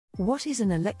What is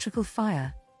an electrical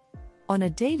fire? On a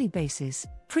daily basis,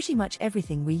 pretty much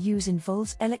everything we use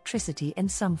involves electricity in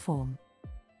some form.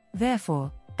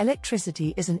 Therefore,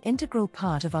 electricity is an integral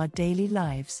part of our daily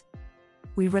lives.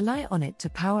 We rely on it to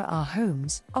power our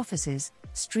homes, offices,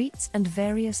 streets, and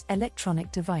various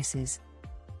electronic devices.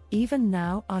 Even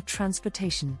now, our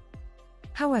transportation.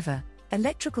 However,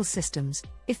 electrical systems,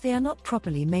 if they are not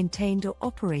properly maintained or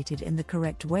operated in the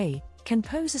correct way, can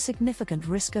pose a significant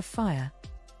risk of fire.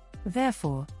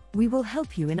 Therefore, we will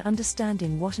help you in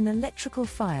understanding what an electrical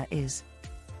fire is.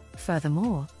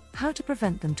 Furthermore, how to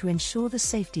prevent them to ensure the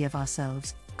safety of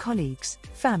ourselves, colleagues,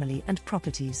 family, and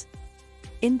properties.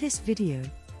 In this video,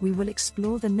 we will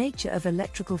explore the nature of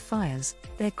electrical fires,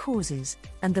 their causes,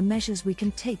 and the measures we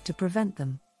can take to prevent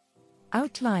them.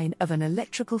 Outline of an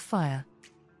electrical fire.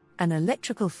 An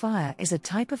electrical fire is a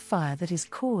type of fire that is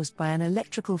caused by an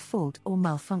electrical fault or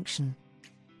malfunction.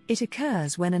 It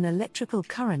occurs when an electrical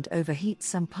current overheats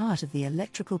some part of the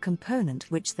electrical component,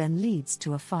 which then leads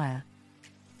to a fire.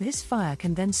 This fire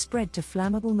can then spread to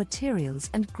flammable materials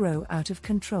and grow out of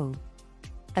control.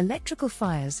 Electrical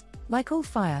fires, like all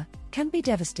fire, can be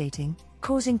devastating,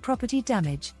 causing property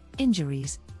damage,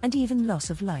 injuries, and even loss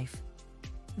of life.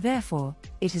 Therefore,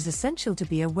 it is essential to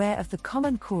be aware of the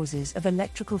common causes of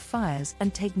electrical fires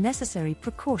and take necessary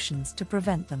precautions to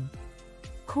prevent them.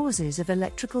 Causes of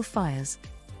electrical fires.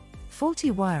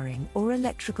 Faulty wiring or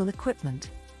electrical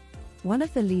equipment. One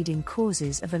of the leading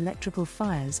causes of electrical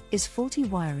fires is faulty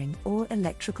wiring or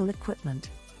electrical equipment.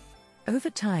 Over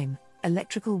time,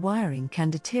 electrical wiring can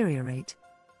deteriorate.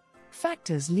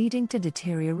 Factors leading to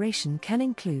deterioration can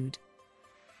include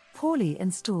poorly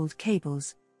installed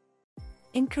cables,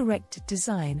 incorrect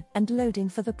design and loading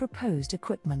for the proposed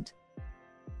equipment,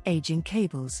 aging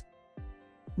cables,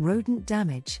 rodent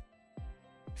damage,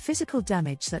 physical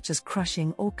damage such as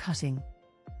crushing or cutting,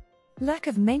 lack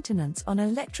of maintenance on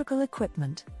electrical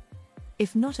equipment.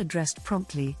 If not addressed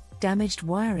promptly, damaged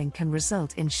wiring can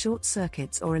result in short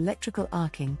circuits or electrical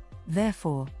arcing,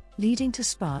 therefore, leading to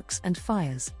sparks and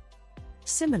fires.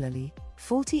 Similarly,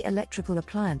 faulty electrical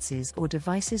appliances or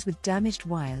devices with damaged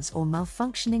wires or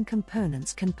malfunctioning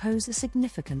components can pose a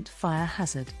significant fire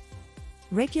hazard.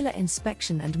 Regular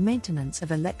inspection and maintenance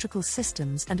of electrical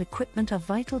systems and equipment are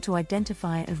vital to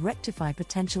identify and rectify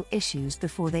potential issues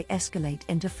before they escalate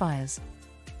into fires.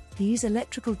 These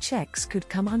electrical checks could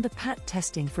come under PAT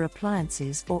testing for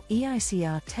appliances or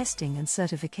EICR testing and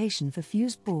certification for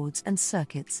fuse boards and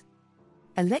circuits.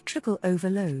 Electrical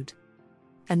overload.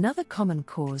 Another common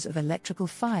cause of electrical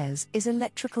fires is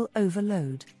electrical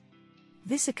overload.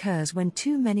 This occurs when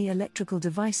too many electrical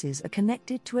devices are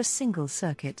connected to a single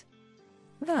circuit,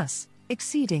 thus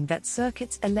exceeding that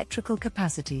circuit's electrical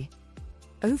capacity.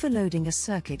 Overloading a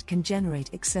circuit can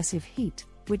generate excessive heat,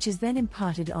 which is then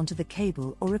imparted onto the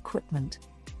cable or equipment.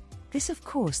 This of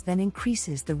course then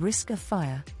increases the risk of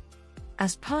fire.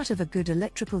 As part of a good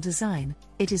electrical design,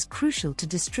 it is crucial to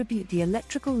distribute the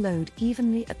electrical load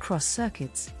evenly across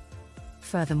circuits.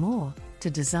 Furthermore,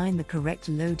 to design the correct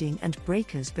loading and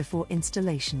breakers before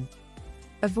installation.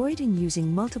 Avoiding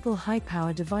using multiple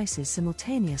high-power devices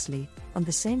simultaneously on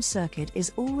the same circuit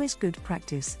is always good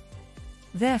practice.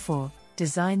 Therefore,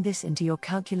 design this into your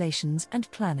calculations and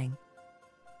planning.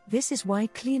 This is why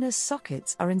cleaners'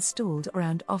 sockets are installed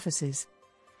around offices.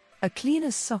 A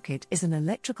cleaner's socket is an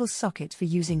electrical socket for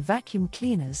using vacuum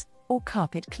cleaners or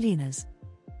carpet cleaners.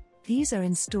 These are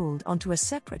installed onto a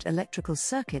separate electrical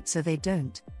circuit so they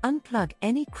don't unplug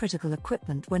any critical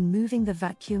equipment when moving the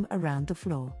vacuum around the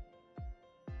floor.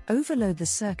 Overload the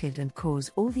circuit and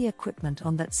cause all the equipment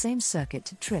on that same circuit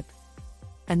to trip.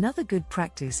 Another good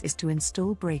practice is to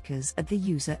install breakers at the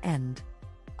user end,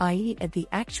 i.e. at the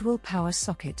actual power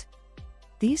socket.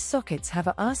 These sockets have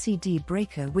a RCD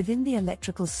breaker within the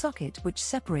electrical socket which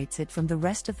separates it from the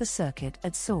rest of the circuit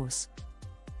at source,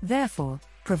 therefore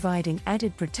providing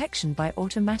added protection by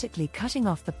automatically cutting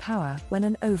off the power when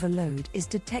an overload is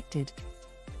detected.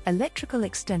 Electrical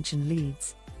extension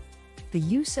leads. The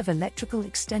use of electrical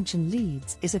extension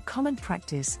leads is a common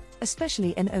practice,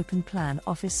 especially in open-plan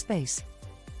office space.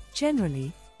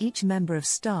 Generally, each member of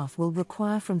staff will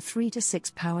require from 3 to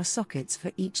 6 power sockets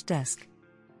for each desk.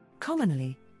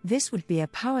 Commonly, this would be a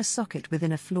power socket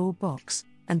within a floor box,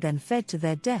 and then fed to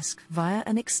their desk via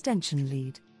an extension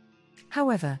lead.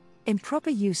 However, improper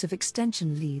use of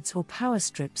extension leads or power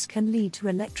strips can lead to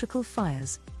electrical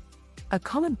fires. A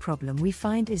common problem we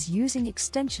find is using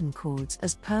extension cords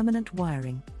as permanent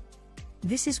wiring.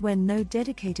 This is when no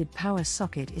dedicated power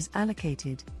socket is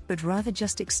allocated, but rather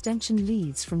just extension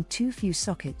leads from too few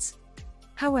sockets.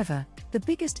 However, the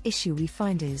biggest issue we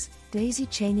find is daisy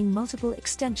chaining multiple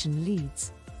extension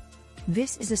leads.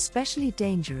 This is especially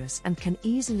dangerous and can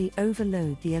easily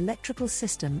overload the electrical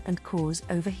system and cause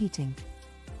overheating.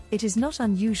 It is not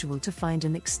unusual to find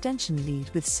an extension lead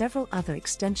with several other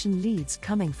extension leads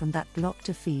coming from that block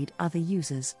to feed other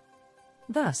users.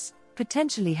 Thus,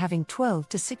 potentially having 12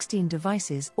 to 16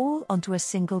 devices all onto a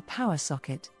single power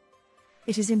socket.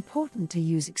 It is important to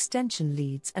use extension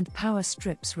leads and power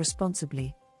strips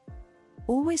responsibly.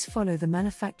 Always follow the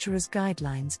manufacturer's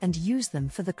guidelines and use them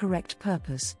for the correct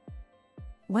purpose.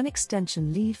 One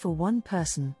extension lead for one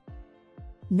person.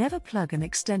 Never plug an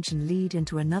extension lead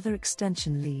into another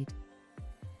extension lead.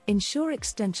 Ensure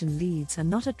extension leads are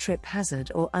not a trip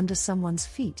hazard or under someone's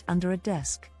feet under a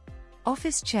desk.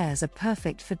 Office chairs are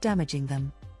perfect for damaging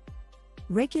them.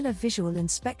 Regular visual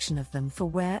inspection of them for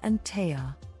wear and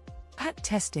tear. Pat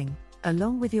testing,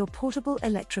 along with your portable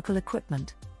electrical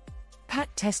equipment. Pat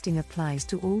testing applies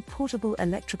to all portable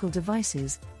electrical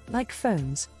devices, like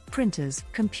phones, printers,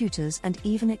 computers, and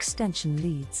even extension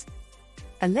leads.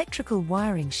 Electrical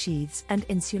wiring sheaths and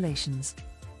insulations.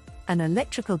 An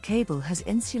electrical cable has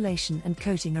insulation and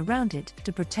coating around it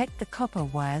to protect the copper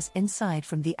wires inside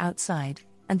from the outside,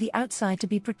 and the outside to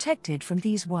be protected from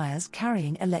these wires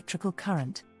carrying electrical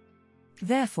current.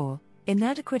 Therefore,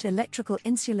 inadequate electrical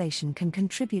insulation can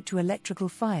contribute to electrical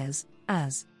fires,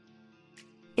 as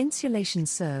insulation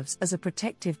serves as a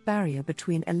protective barrier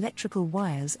between electrical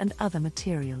wires and other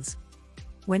materials.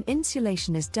 When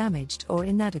insulation is damaged or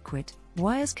inadequate,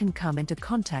 wires can come into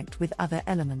contact with other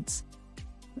elements,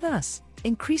 thus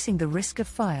increasing the risk of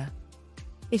fire.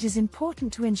 It is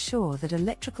important to ensure that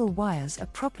electrical wires are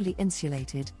properly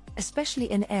insulated,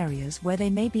 especially in areas where they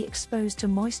may be exposed to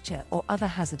moisture or other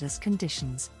hazardous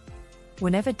conditions.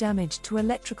 Whenever damage to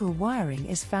electrical wiring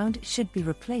is found, it should be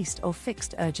replaced or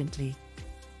fixed urgently.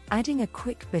 Adding a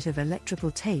quick bit of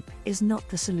electrical tape is not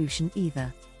the solution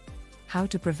either. How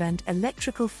to prevent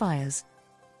electrical fires?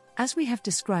 As we have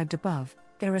described above,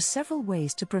 there are several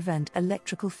ways to prevent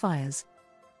electrical fires.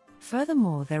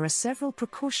 Furthermore, there are several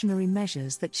precautionary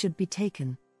measures that should be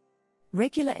taken.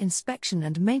 Regular inspection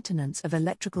and maintenance of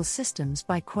electrical systems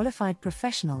by qualified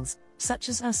professionals, such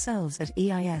as ourselves at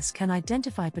EIS, can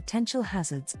identify potential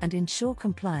hazards and ensure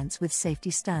compliance with safety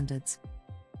standards.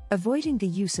 Avoiding the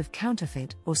use of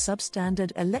counterfeit or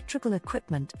substandard electrical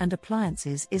equipment and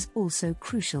appliances is also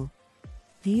crucial.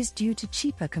 These, due to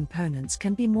cheaper components,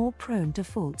 can be more prone to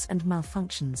faults and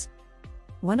malfunctions.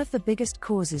 One of the biggest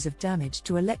causes of damage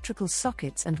to electrical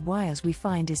sockets and wires we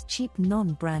find is cheap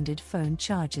non-branded phone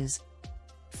chargers.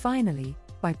 Finally,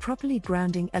 by properly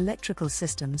grounding electrical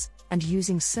systems and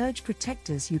using surge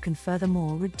protectors, you can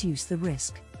furthermore reduce the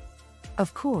risk.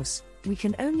 Of course, we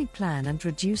can only plan and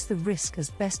reduce the risk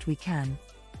as best we can.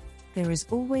 There is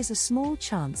always a small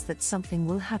chance that something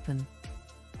will happen.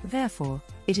 Therefore,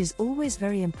 it is always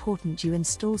very important you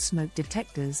install smoke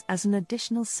detectors as an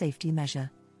additional safety measure.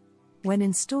 When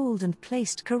installed and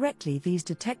placed correctly, these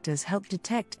detectors help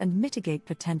detect and mitigate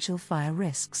potential fire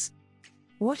risks.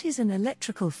 What is an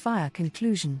electrical fire?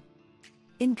 Conclusion.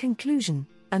 In conclusion,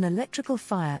 an electrical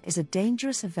fire is a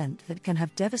dangerous event that can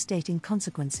have devastating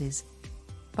consequences.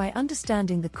 By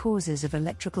understanding the causes of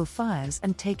electrical fires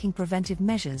and taking preventive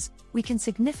measures, we can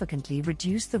significantly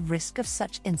reduce the risk of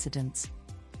such incidents.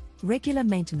 Regular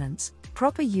maintenance,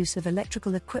 proper use of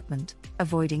electrical equipment,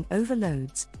 avoiding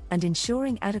overloads, and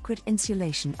ensuring adequate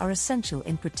insulation are essential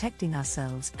in protecting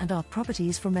ourselves and our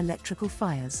properties from electrical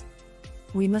fires.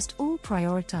 We must all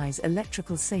prioritize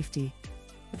electrical safety.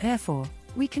 Therefore,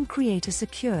 we can create a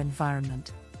secure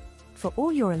environment. For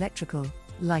all your electrical,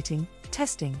 lighting,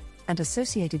 testing, and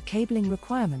associated cabling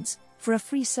requirements, for a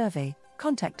free survey,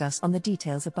 contact us on the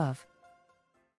details above.